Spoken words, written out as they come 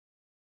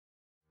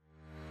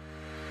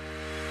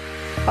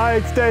Hi,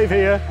 it's Dave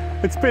here.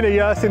 It's been a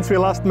year since we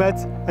last met,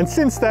 and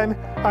since then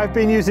I've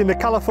been using the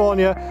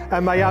California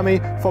and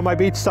Miami for my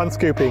beach sand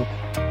scooping.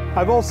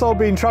 I've also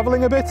been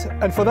travelling a bit,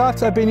 and for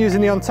that I've been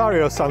using the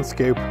Ontario sand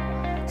scoop.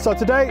 So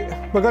today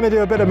we're going to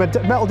do a bit of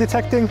metal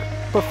detecting,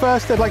 but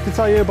first I'd like to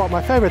tell you about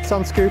my favourite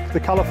sand scoop, the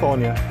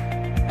California.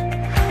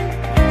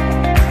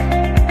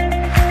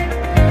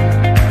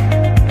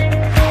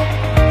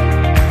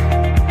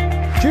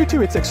 Due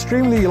to its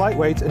extremely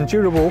lightweight and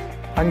durable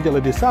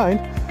angular design,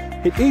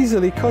 it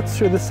easily cuts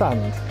through the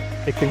sand.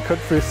 It can cut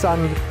through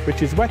sand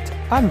which is wet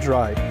and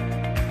dry.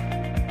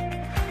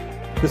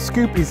 The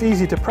scoop is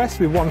easy to press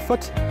with one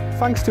foot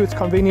thanks to its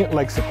convenient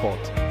leg support.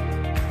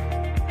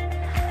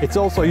 It's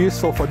also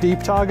useful for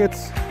deep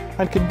targets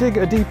and can dig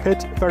a deep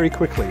pit very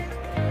quickly.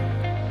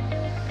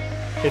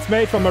 It's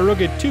made from a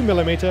rugged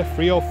 2mm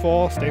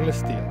 304 stainless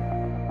steel.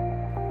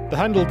 The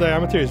handle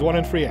diameter is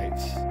 1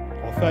 3/8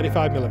 or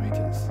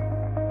 35mm.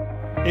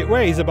 It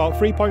weighs about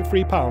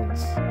 3.3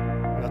 pounds,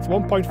 and that's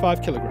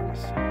 1.5 kilograms.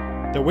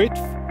 The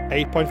width,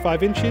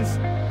 8.5 inches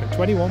and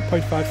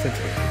 21.5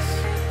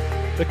 centimeters.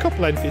 The cup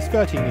length is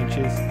 13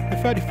 inches and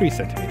 33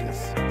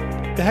 centimeters.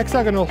 The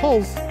hexagonal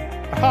holes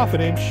are half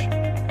an inch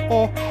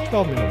or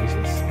 12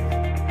 millimeters.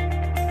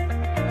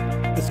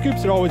 The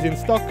scoops are always in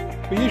stock.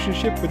 We usually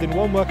ship within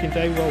 1 working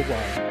day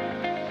worldwide.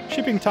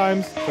 Shipping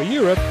times for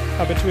Europe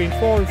are between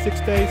 4 and 6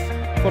 days.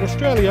 For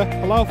Australia,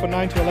 allow for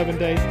 9 to 11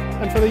 days,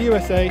 and for the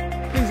USA,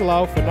 please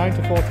allow for 9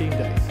 to 14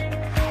 days.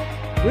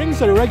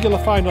 Rings are a regular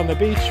find on the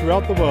beach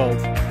throughout the world.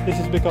 This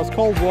is because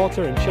cold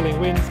water and chilling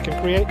winds can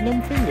create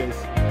numb fingers.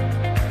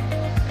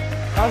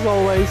 As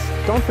always,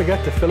 don't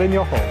forget to fill in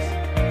your holes.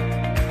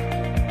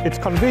 It's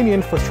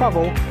convenient for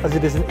travel as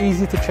it is an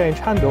easy to change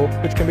handle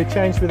which can be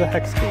changed with a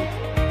hex key.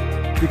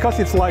 Because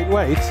it's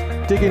lightweight,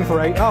 digging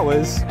for 8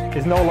 hours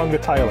is no longer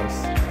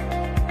tireless.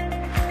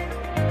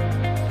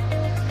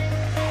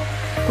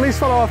 Please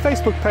follow our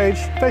Facebook page,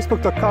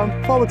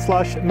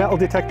 facebook.com/metal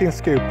detecting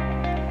scoop.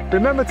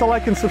 Remember to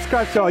like and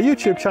subscribe to our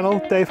YouTube channel,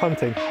 Dave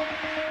Hunting.